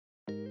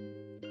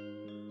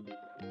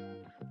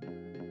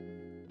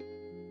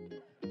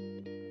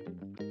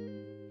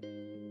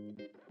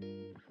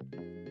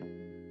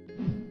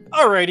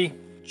Alrighty,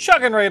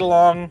 chugging right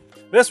along.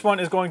 This one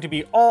is going to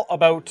be all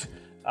about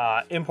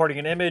importing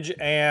an image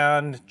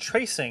and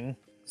tracing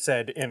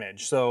said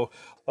image. So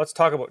let's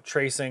talk about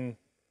tracing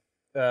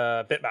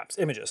bitmaps,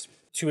 images.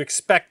 To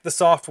expect the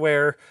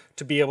software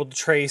to be able to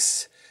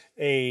trace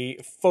a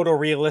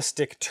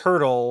photorealistic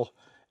turtle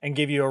and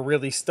give you a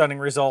really stunning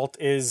result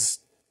is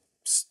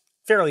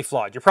fairly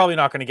flawed. You're probably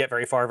not going to get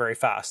very far very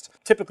fast.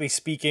 Typically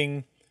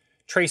speaking,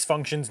 trace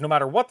functions, no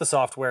matter what the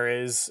software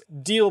is,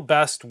 deal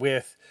best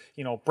with,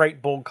 you know,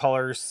 bright, bold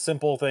colors,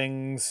 simple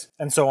things,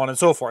 and so on and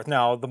so forth.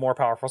 Now, the more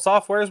powerful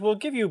softwares will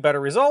give you better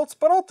results,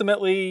 but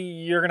ultimately,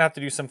 you're going to have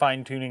to do some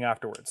fine-tuning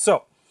afterwards.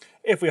 So,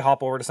 if we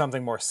hop over to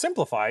something more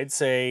simplified,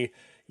 say,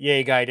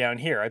 yay guy down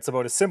here, it's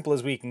about as simple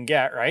as we can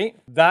get, right?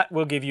 That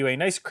will give you a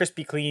nice,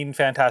 crispy, clean,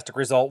 fantastic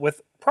result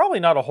with probably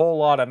not a whole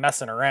lot of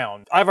messing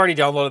around. I've already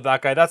downloaded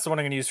that guy. That's the one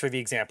I'm going to use for the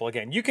example.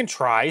 Again, you can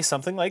try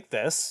something like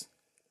this,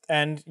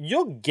 and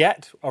you'll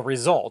get a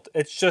result.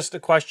 It's just a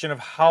question of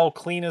how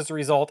clean is the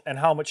result and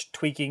how much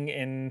tweaking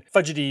in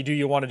fudgety do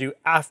you want to do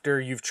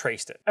after you've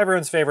traced it.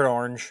 Everyone's favorite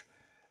orange.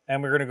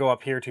 And we're going to go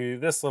up here to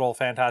this little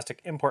fantastic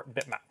import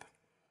bitmap.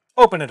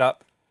 Open it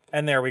up,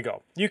 and there we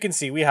go. You can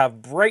see we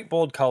have bright,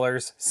 bold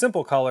colors,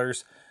 simple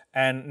colors,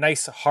 and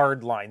nice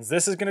hard lines.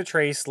 This is going to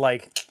trace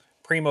like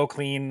primo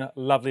clean,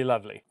 lovely,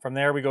 lovely. From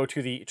there, we go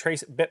to the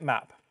trace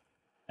bitmap,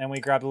 and we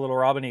grab the little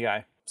robin-y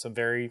guy. Some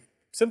very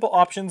simple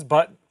options,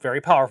 but very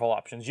powerful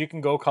options. You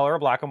can go color or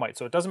black and white.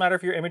 So it doesn't matter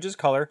if your image is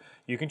color.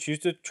 You can choose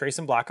to trace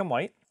in black and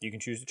white. You can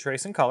choose to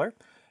trace in color.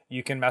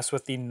 You can mess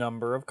with the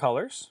number of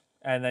colors.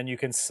 And then you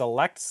can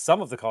select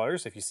some of the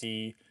colors. If you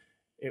see,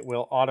 it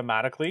will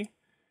automatically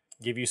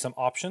give you some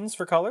options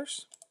for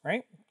colors,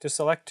 right? To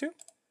select to.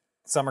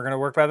 Some are going to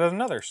work better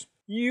than others.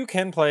 You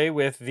can play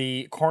with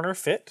the corner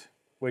fit,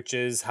 which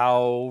is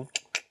how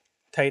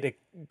tight it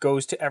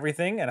goes to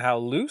everything and how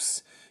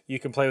loose. You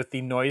can play with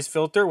the noise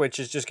filter, which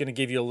is just going to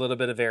give you a little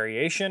bit of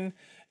variation,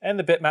 and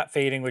the bitmap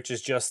fading, which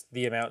is just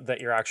the amount that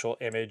your actual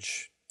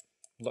image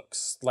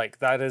looks like.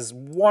 That is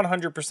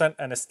 100%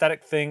 an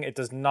aesthetic thing. It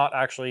does not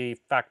actually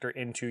factor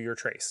into your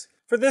trace.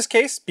 For this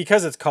case,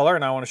 because it's color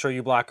and I want to show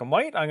you black and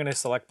white, I'm going to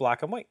select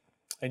black and white.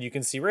 And you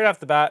can see right off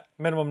the bat,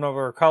 minimum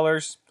number of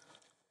colors.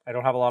 I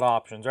don't have a lot of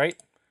options, right?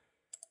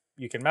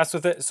 You can mess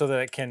with it so that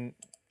it can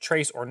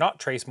trace or not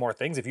trace more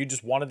things. If you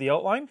just wanted the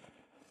outline,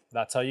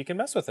 that's how you can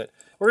mess with it.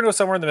 We're going to go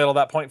somewhere in the middle,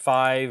 that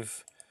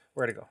 0.5.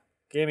 Where'd it go?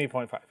 Give me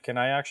 0.5. Can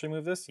I actually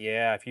move this?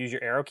 Yeah, if you use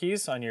your arrow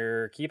keys on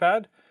your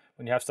keypad,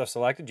 when you have stuff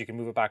selected, you can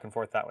move it back and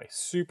forth that way.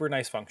 Super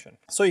nice function.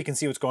 So you can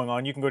see what's going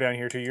on. You can go down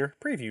here to your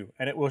preview,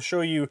 and it will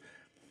show you,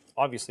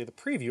 obviously, the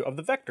preview of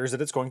the vectors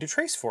that it's going to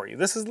trace for you.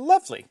 This is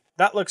lovely.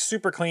 That looks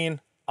super clean.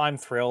 I'm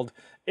thrilled.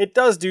 It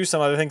does do some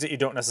other things that you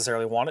don't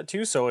necessarily want it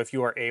to, so if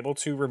you are able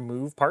to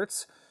remove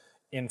parts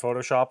in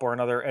Photoshop or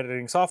another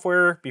editing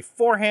software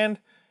beforehand,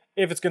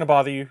 if it's going to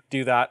bother you,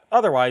 do that.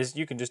 Otherwise,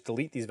 you can just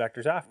delete these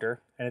vectors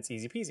after, and it's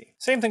easy peasy.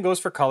 Same thing goes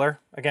for color.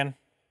 Again,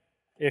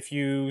 if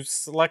you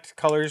select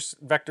colors,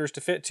 vectors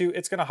to fit to,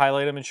 it's going to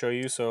highlight them and show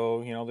you.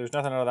 So, you know, there's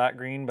nothing out of that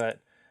green, but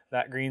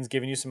that green's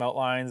giving you some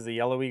outlines. The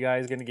yellowy guy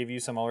is going to give you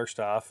some other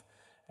stuff,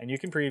 and you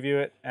can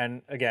preview it.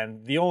 And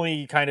again, the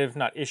only kind of,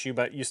 not issue,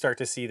 but you start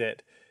to see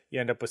that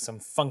you end up with some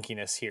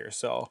funkiness here.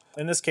 So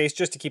in this case,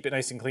 just to keep it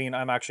nice and clean,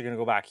 I'm actually going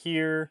to go back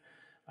here.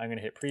 I'm going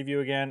to hit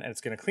preview again, and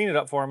it's going to clean it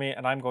up for me,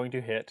 and I'm going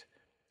to hit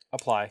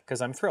apply because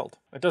I'm thrilled.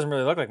 It doesn't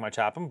really look like much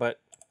happened, but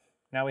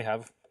now we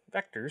have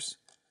vectors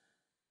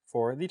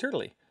for the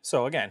turtley.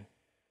 So again,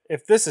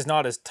 if this is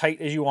not as tight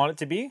as you want it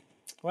to be,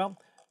 well,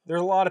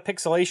 there's a lot of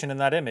pixelation in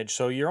that image,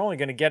 so you're only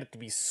going to get it to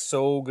be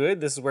so good.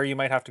 This is where you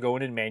might have to go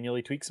in and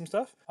manually tweak some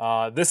stuff.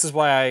 This is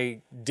why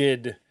I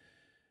did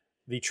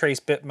the trace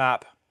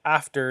bitmap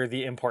after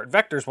the import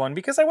vectors one,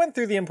 because I went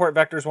through the import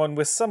vectors one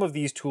with some of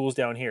these tools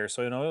down here.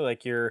 So, you know,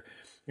 like your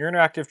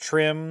interactive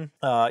trim,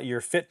 your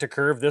fit to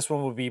curve, this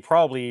one would be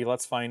probably,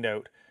 let's find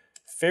out,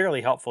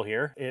 fairly helpful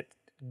here. It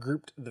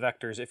grouped the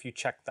vectors if you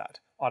check that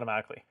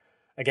automatically.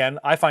 Again,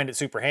 I find it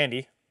super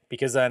handy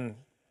because then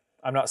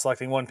I'm not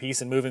selecting one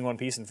piece and moving one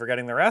piece and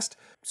forgetting the rest.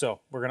 So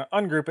we're going to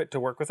ungroup it to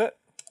work with it.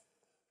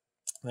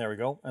 There we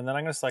go. And then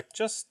I'm going to select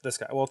just this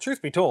guy. Well,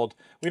 truth be told,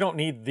 we don't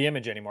need the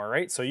image anymore,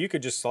 right? So you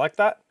could just select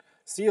that.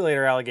 See you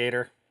later,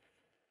 alligator.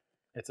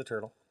 It's a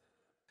turtle.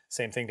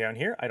 Same thing down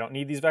here. I don't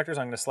need these vectors.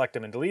 I'm going to select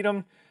them and delete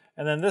them.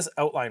 And then this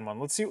outline one.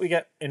 Let's see what we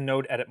get in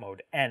node edit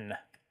mode. N.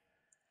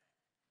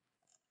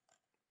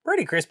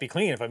 Pretty crispy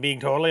clean, if I'm being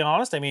totally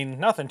honest. I mean,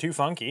 nothing too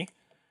funky.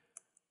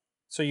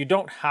 So you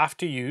don't have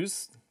to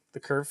use the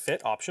curve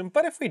fit option,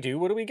 but if we do,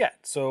 what do we get?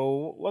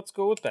 So let's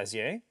go with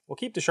Bezier. We'll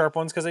keep the sharp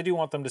ones because I do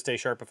want them to stay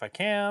sharp if I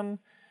can.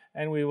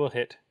 And we will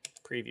hit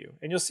preview.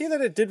 And you'll see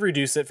that it did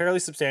reduce it fairly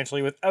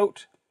substantially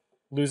without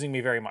losing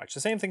me very much. The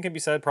same thing can be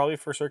said probably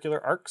for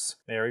circular arcs.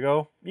 There we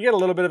go. You get a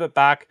little bit of it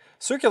back.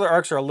 Circular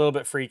arcs are a little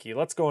bit freaky.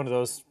 Let's go into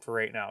those for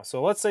right now.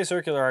 So let's say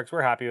circular arcs,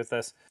 we're happy with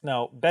this.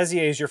 Now,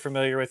 Beziers you're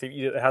familiar with,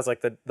 it has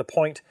like the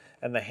point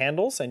and the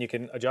handles and you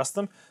can adjust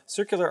them.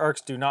 Circular arcs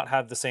do not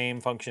have the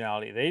same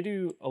functionality. They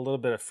do a little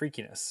bit of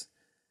freakiness.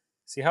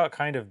 See how it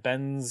kind of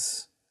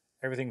bends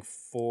everything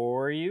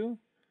for you,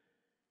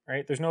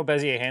 right? There's no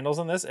Bezier handles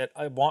on this. It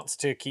wants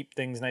to keep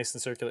things nice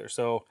and circular.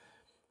 So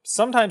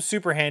sometimes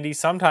super handy,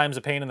 sometimes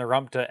a pain in the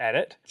rump to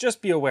edit.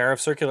 Just be aware of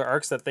circular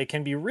arcs that they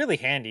can be really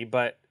handy,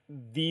 but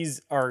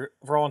these are,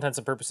 for all intents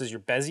and purposes, your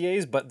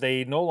Beziers, but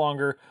they no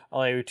longer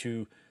allow you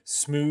to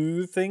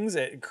smooth things.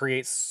 It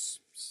creates,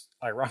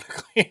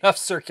 ironically enough,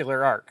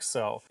 circular arcs.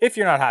 So if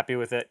you're not happy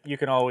with it, you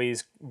can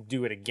always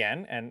do it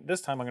again. And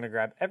this time I'm going to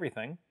grab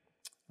everything.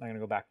 I'm going to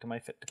go back to my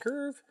fit to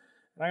curve.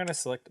 And I'm going to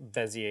select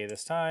Bezier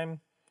this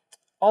time.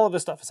 All of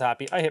this stuff is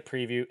happy. I hit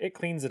preview. It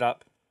cleans it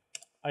up.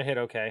 I hit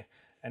OK.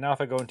 And now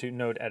if I go into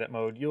node edit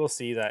mode, you will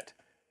see that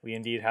we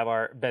indeed have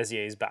our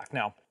Beziers back.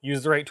 Now,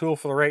 use the right tool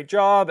for the right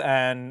job.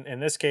 And in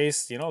this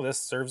case, you know, this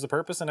serves the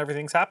purpose and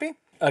everything's happy.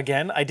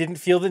 Again, I didn't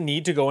feel the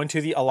need to go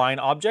into the align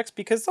objects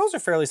because those are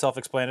fairly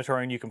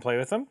self-explanatory and you can play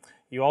with them.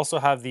 You also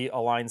have the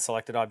align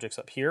selected objects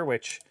up here,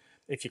 which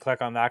if you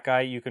click on that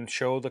guy, you can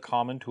show the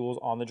common tools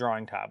on the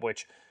drawing tab,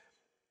 which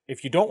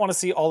if you don't want to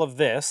see all of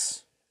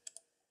this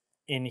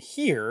in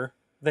here,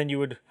 then you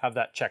would have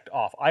that checked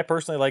off. I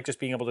personally like just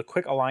being able to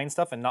quick align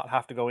stuff and not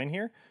have to go in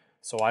here.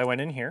 So I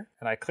went in here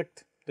and I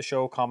clicked the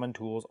show common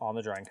tools on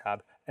the drawing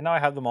tab. And now I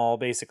have them all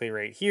basically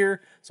right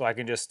here. So I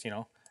can just, you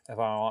know, if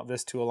I want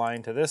this to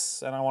align to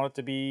this and I want it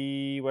to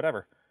be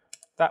whatever,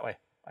 that way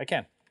I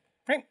can,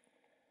 right?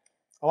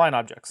 Align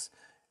objects,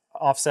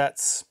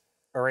 offsets,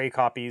 array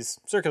copies,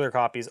 circular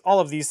copies, all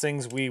of these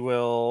things we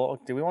will,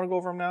 do we want to go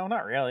over them now?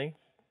 Not really.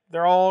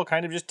 They're all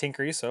kind of just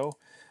tinkery, so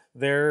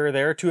they're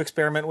there to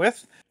experiment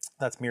with.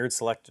 That's mirrored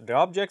selected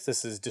objects.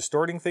 This is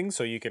distorting things,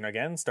 so you can,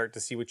 again, start to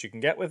see what you can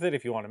get with it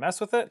if you want to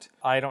mess with it.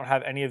 I don't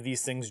have any of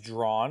these things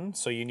drawn,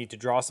 so you need to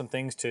draw some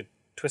things to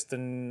twist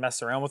and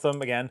mess around with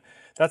them. Again,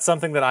 that's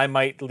something that I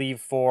might leave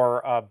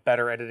for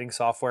better editing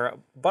software,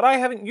 but I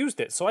haven't used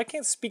it, so I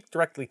can't speak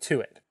directly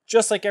to it.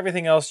 Just like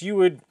everything else,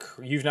 you've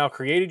now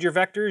created your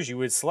vectors, you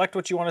would select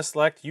what you want to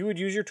select, you would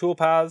use your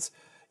toolpaths,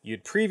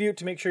 you'd preview it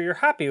to make sure you're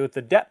happy with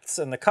the depths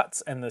and the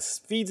cuts and the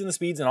feeds and the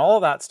speeds and all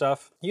of that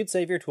stuff. You'd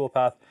save your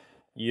toolpath.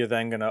 You're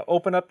then going to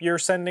open up your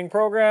sending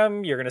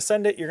program, you're going to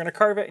send it, you're going to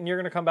carve it, and you're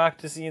going to come back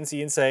to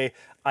CNC and say,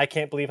 I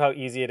can't believe how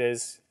easy it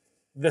is.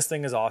 This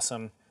thing is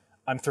awesome.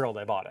 I'm thrilled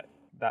I bought it.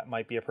 That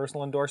might be a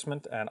personal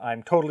endorsement, and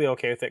I'm totally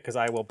okay with it because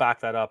I will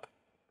back that up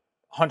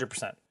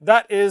 100%.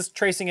 That is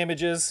tracing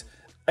images.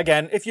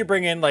 Again, if you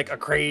bring in like a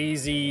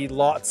crazy,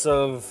 lots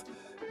of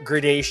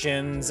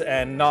gradations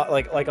and not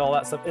like all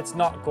that stuff, it's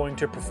not going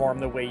to perform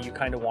the way you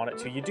kind of want it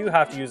to. You do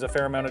have to use a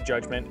fair amount of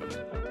judgment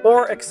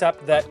or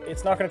accept that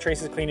it's not going to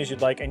trace as clean as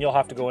you'd like and you'll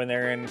have to go in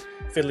there and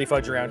fiddly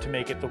fudge around to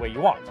make it the way you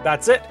want.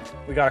 That's it.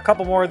 We got a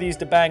couple more of these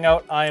to bang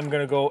out. I am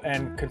going to go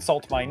and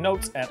consult my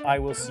notes and I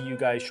will see you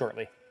guys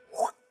shortly.